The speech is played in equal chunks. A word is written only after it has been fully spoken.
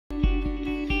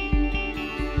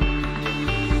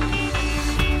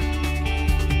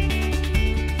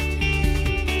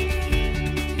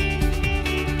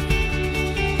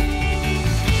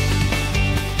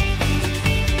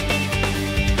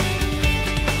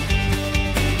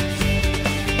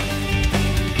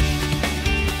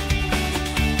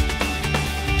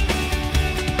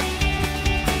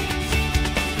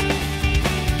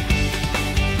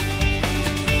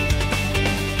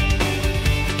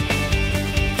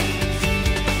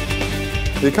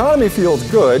The economy feels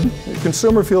good, the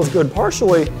consumer feels good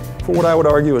partially for what I would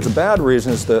argue is a bad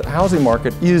reason is the housing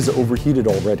market is overheated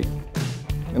already.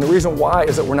 And the reason why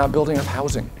is that we're not building enough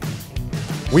housing.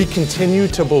 We continue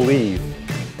to believe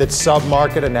that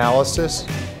sub-market analysis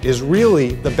is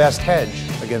really the best hedge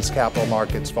against capital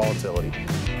markets volatility.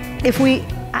 If we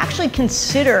actually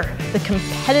consider the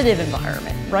competitive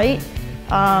environment, right,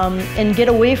 and get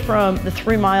away from the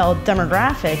 3-mile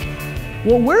demographic,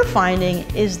 what we're finding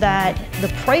is that the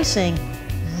pricing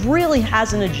really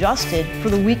hasn't adjusted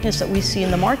for the weakness that we see in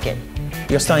the market.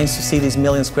 You're starting to see these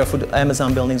million-square-foot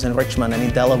Amazon buildings in Richmond and in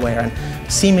Delaware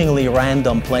and seemingly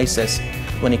random places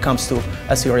when it comes to,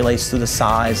 as it relates to the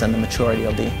size and the maturity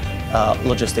of the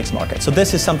logistics market. So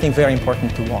this is something very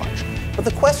important to watch. But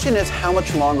the question is, how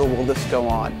much longer will this go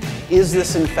on? Is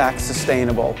this in fact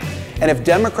sustainable? And if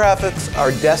demographics are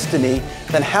destiny,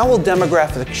 then how will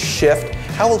demographics shift?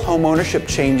 How will homeownership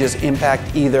changes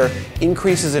impact either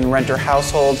increases in renter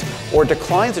households or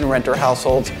declines in renter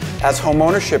households as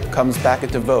homeownership comes back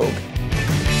into vogue?